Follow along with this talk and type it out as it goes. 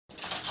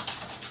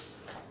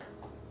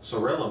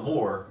Sorelle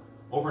Amore,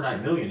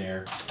 overnight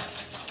millionaire.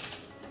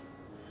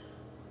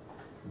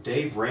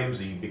 Dave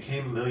Ramsey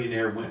became a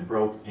millionaire, went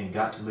broke, and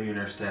got to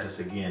millionaire status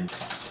again.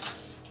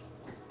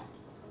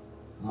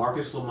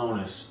 Marcus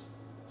Lemonis,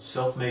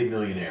 self-made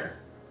millionaire.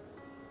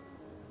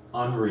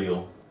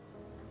 Unreal.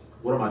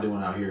 What am I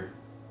doing out here?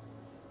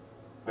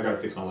 I gotta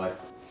fix my life.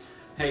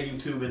 Hey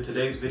YouTube, in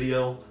today's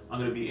video, I'm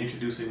gonna be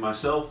introducing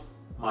myself,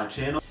 my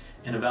channel,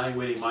 and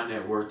evaluating my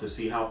net worth to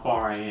see how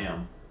far I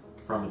am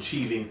from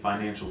achieving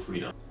financial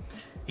freedom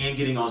and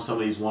getting on some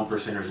of these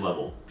 1%ers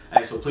level.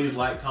 Hey, so please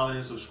like, comment,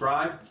 and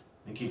subscribe,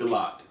 and keep it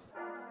locked.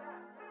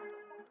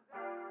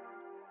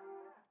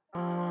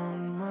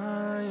 On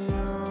my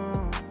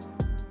own,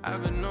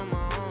 I've been on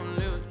my own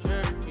little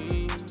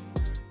journey.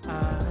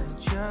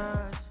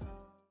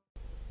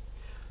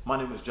 My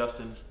name is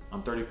Justin.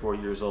 I'm 34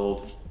 years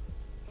old,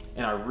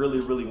 and I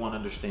really want to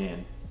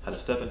understand how to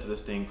step into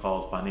this thing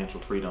called financial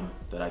freedom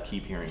that I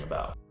keep hearing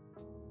about.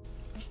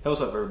 Hey,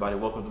 what's up everybody?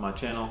 Welcome to my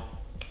channel.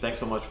 Thanks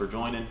so much for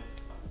joining.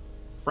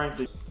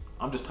 Frankly,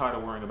 I'm just tired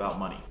of worrying about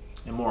money.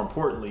 And more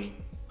importantly,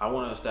 I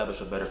want to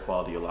establish a better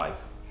quality of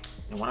life.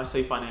 And when I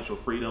say financial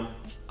freedom,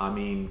 I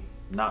mean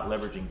not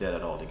leveraging debt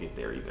at all to get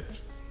there either.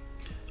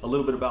 A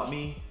little bit about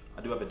me.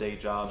 I do have a day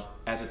job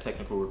as a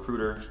technical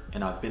recruiter,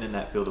 and I've been in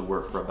that field of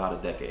work for about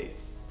a decade.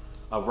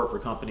 I've worked for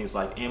companies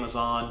like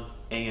Amazon,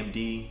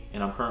 AMD,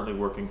 and I'm currently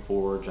working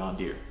for John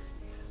Deere.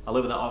 I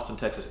live in the Austin,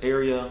 Texas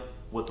area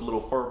with a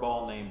little fur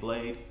ball named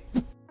Blade.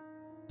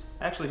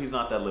 Actually, he's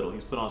not that little.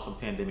 He's put on some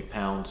pandemic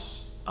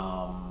pounds.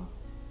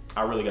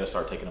 I really got to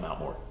start taking him out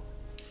more.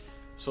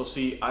 So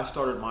see, I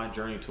started my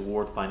journey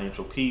toward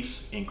financial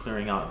peace and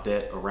clearing out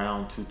debt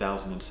around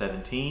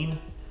 2017.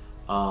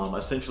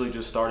 Essentially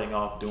just starting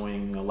off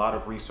doing a lot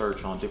of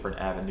research on different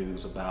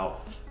avenues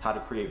about how to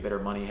create better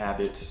money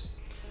habits.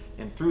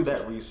 And through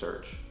that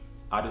research,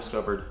 I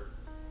discovered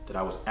that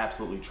I was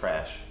absolutely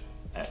trash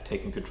at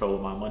taking control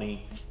of my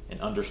money and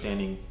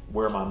understanding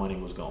where my money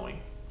was going.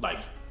 Like,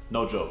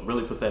 no joke,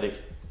 really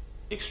pathetic,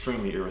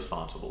 extremely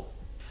irresponsible.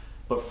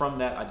 But from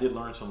that, I did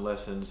learn some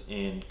lessons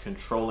in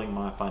controlling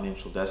my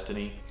financial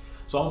destiny.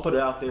 So I'm gonna put it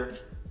out there,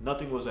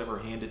 nothing was ever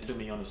handed to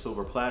me on a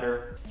silver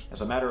platter.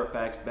 As a matter of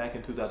fact, back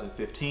in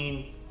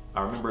 2015,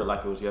 I remember it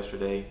like it was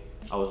yesterday,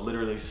 I was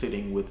literally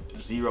sitting with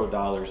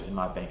 $0 in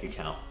my bank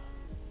account.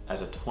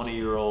 As a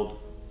 20-year-old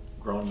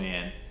grown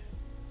man,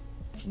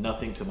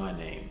 nothing to my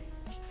name.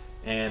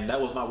 And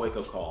that was my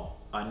wake-up call.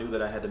 I knew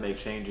that I had to make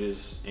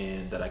changes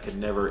and that I could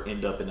never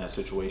end up in that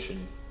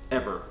situation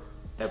ever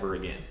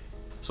again.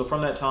 So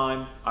from that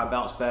time, I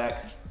bounced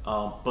back,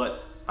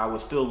 but I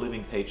was still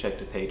living paycheck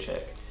to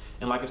paycheck.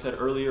 And like I said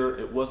earlier,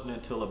 it wasn't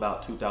until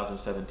about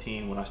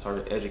 2017 when I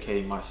started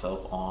educating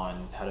myself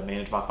on how to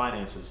manage my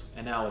finances.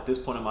 And now at this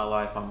point in my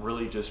life, I'm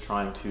really just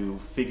trying to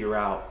figure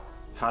out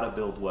how to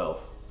build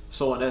wealth.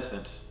 So in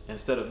essence,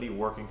 instead of me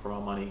working for my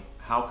money,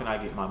 how can I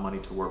get my money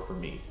to work for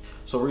me?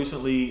 So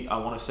recently, I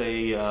want to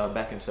say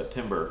back in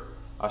September,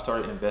 I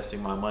started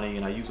investing my money,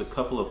 and I use a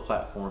couple of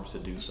platforms to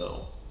do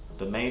so.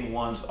 The main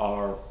ones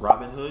are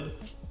Robinhood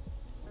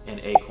and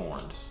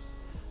Acorns.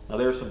 Now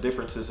there are some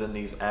differences in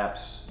these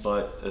apps,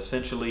 but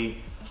essentially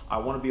I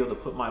want to be able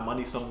to put my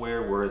money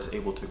somewhere where it's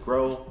able to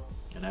grow.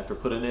 And after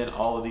putting in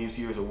all of these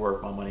years of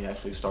work, my money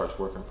actually starts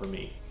working for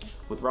me.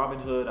 With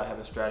Robinhood, I have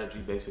a strategy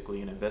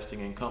basically in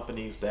investing in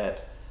companies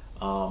that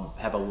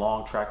have a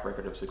long track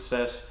record of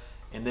success.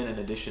 And then in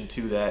addition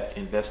to that,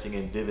 investing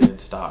in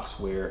dividend stocks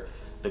where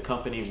the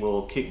company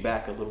will kick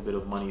back a little bit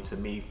of money to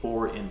me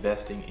for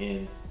investing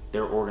in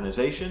their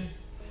organization,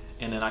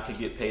 and then I could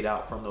get paid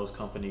out from those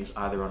companies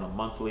either on a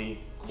monthly,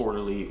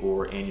 quarterly,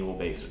 or annual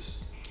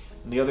basis.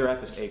 And the other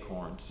app is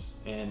Acorns,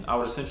 and I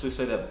would essentially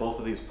say that both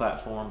of these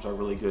platforms are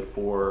really good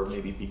for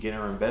maybe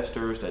beginner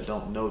investors that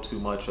don't know too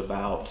much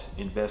about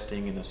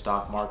investing in the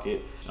stock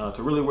market,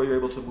 to really where you're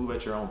able to move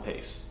at your own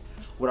pace.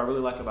 What I really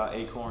like about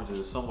Acorns is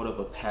it's somewhat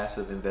of a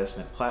passive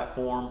investment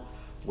platform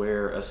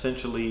where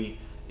essentially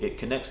it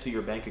connects to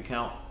your bank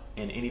account,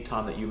 and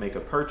anytime that you make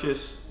a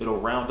purchase, it'll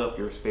round up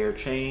your spare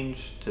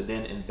change to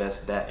then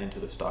invest that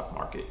into the stock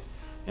market.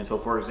 And so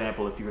for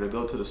example, if you were to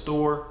go to the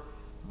store,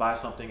 buy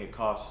something, it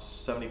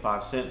costs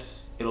 75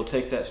 cents, it'll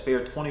take that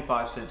spare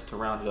 25 cents to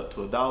round it up to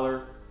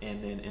 $1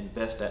 and then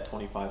invest that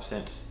 25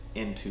 cents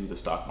into the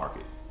stock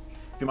market.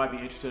 If you might be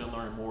interested in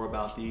learning more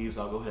about these,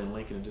 I'll go ahead and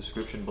link in the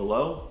description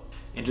below.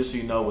 And just so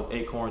you know, with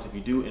Acorns, if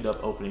you do end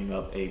up opening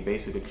up a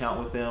basic account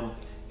with them,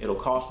 it'll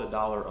cost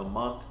 $1 a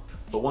month.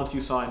 But once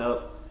you sign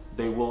up,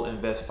 they will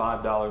invest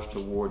 $5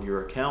 toward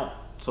your account.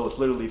 So it's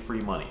literally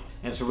free money.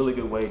 And it's a really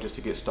good way just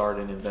to get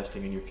started in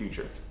investing in your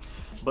future.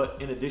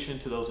 But in addition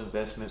to those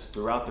investments,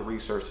 throughout the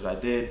research that I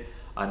did,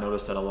 I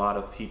noticed that a lot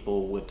of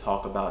people would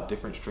talk about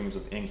different streams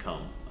of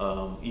income,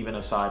 even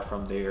aside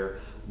from their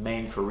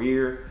main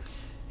career.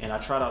 And I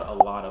tried out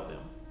a lot of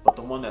them. But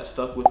the one that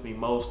stuck with me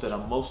most, that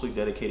I'm mostly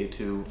dedicated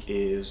to,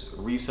 is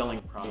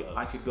reselling products.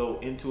 I could go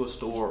into a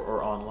store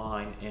or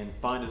online and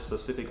find a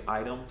specific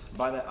item,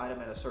 buy that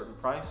item at a certain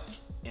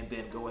price, and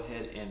then go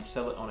ahead and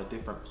sell it on a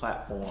different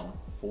platform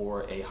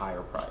for a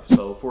higher price.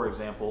 So for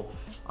example,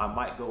 I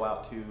might go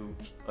out to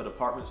a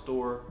department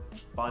store,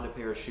 find a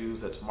pair of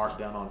shoes that's marked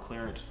down on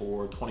clearance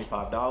for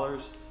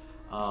 $25,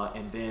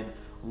 and then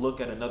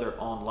look at another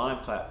online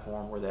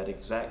platform where that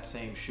exact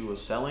same shoe is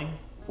selling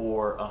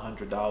for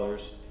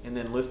 $100, and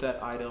then list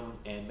that item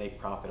and make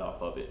profit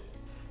off of it.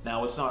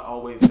 Now, it's not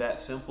always that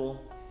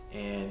simple,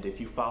 and if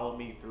you follow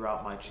me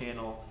throughout my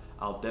channel,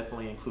 I'll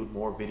definitely include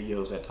more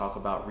videos that talk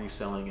about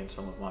reselling and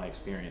some of my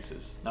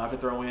experiences. Now, I have to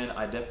throw in,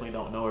 I definitely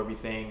don't know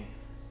everything,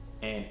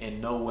 and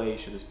in no way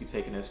should this be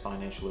taken as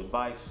financial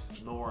advice,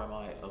 nor am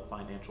I a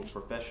financial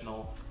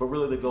professional. But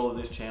really the goal of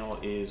this channel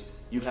is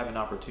you have an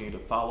opportunity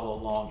to follow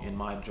along in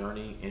my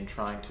journey in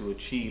trying to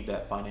achieve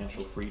that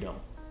financial freedom.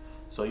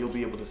 So you'll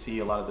be able to see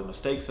a lot of the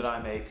mistakes that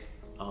I make,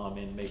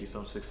 and maybe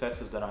some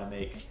successes that I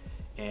make,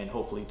 and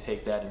hopefully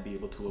take that and be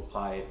able to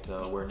apply it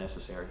where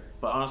necessary.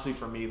 But honestly,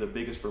 for me, the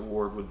biggest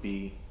reward would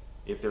be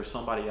if there's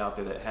somebody out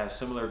there that has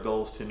similar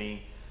goals to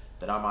me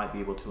that I might be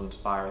able to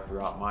inspire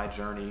throughout my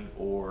journey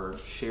or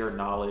share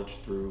knowledge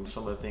through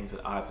some of the things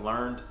that I've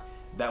learned.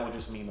 That would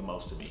just mean the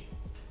most to me.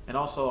 And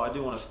also, I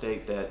do want to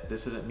state that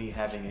this isn't me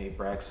having a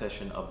brag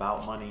session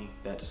about money.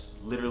 That's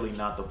literally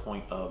not the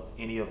point of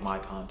any of my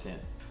content.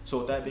 So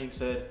with that being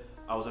said,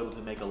 I was able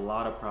to make a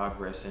lot of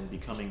progress in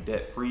becoming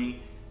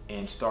debt-free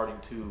and starting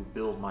to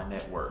build my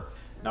net worth.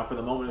 Now, for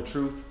the moment of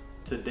truth,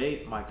 to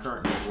date, my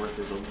current net worth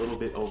is a little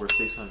bit over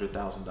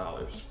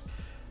 $600,000.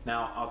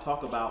 Now, I'll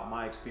talk about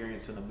my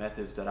experience and the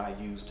methods that I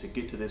use to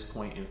get to this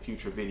point in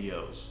future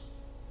videos,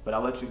 but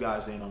I'll let you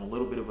guys in on a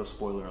little bit of a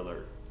spoiler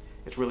alert.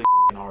 It's really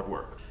hard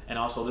work. And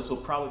also, this will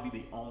probably be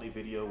the only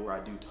video where I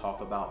do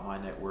talk about my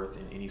net worth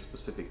in any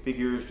specific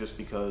figures, just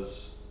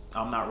because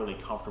I'm not really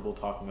comfortable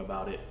talking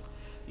about it.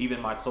 Even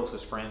my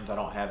closest friends, I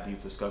don't have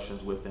these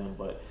discussions with them,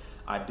 but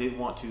I did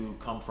want to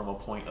come from a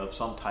point of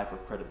some type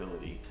of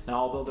credibility. Now,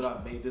 although that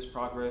I've made this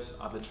progress,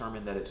 I've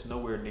determined that it's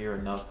nowhere near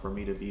enough for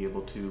me to be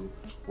able to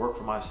work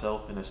for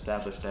myself and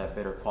establish that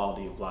better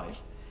quality of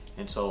life.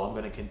 And so I'm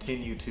going to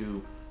continue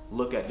to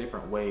look at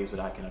different ways that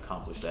I can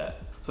accomplish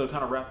that. So to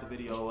kind of wrap the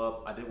video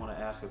up, I did want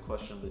to ask a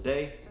question of the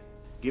day.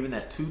 Given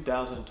that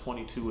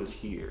 2022 is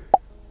here,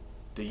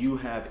 do you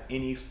have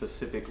any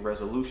specific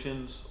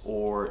resolutions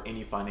or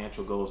any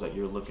financial goals that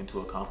you're looking to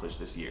accomplish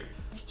this year?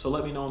 So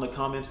let me know in the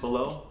comments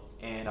below,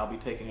 and I'll be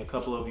taking a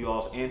couple of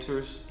y'all's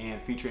answers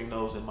and featuring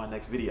those in my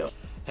next video.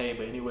 Hey,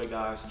 but anyway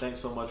guys, thanks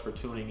so much for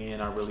tuning in.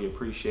 I really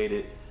appreciate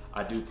it.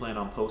 I do plan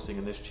on posting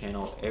in this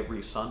channel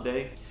every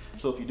Sunday.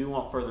 So if you do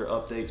want further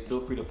updates, feel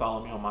free to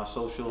follow me on my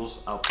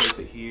socials. I'll place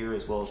it here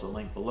as well as the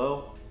link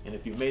below. And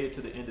if you made it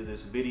to the end of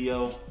this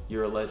video,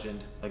 you're a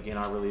legend. Again,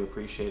 I really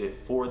appreciate it.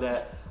 For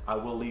that, I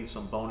will leave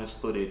some bonus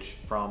footage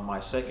from my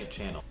second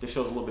channel. This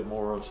shows a little bit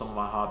more of some of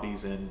my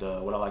hobbies and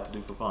what I like to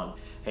do for fun.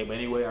 Hey, but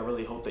anyway, I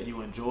really hope that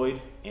you enjoyed,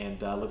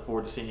 and I look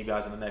forward to seeing you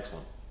guys in the next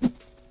one.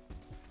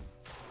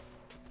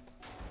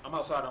 I'm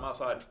outside, I'm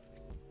outside.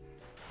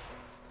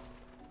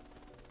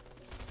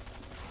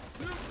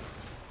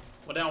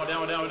 One down, one down,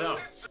 one down, one down.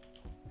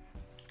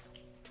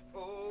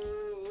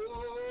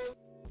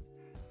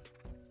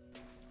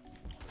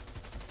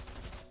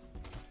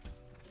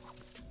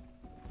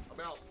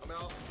 I'm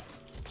out.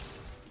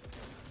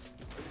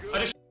 I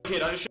just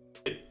hit, I just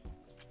hit.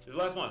 This is the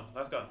last one,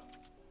 last guy.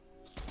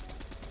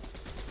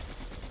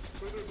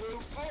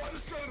 Oh, I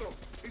just shot him.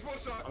 He's one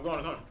shot. I'm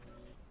going.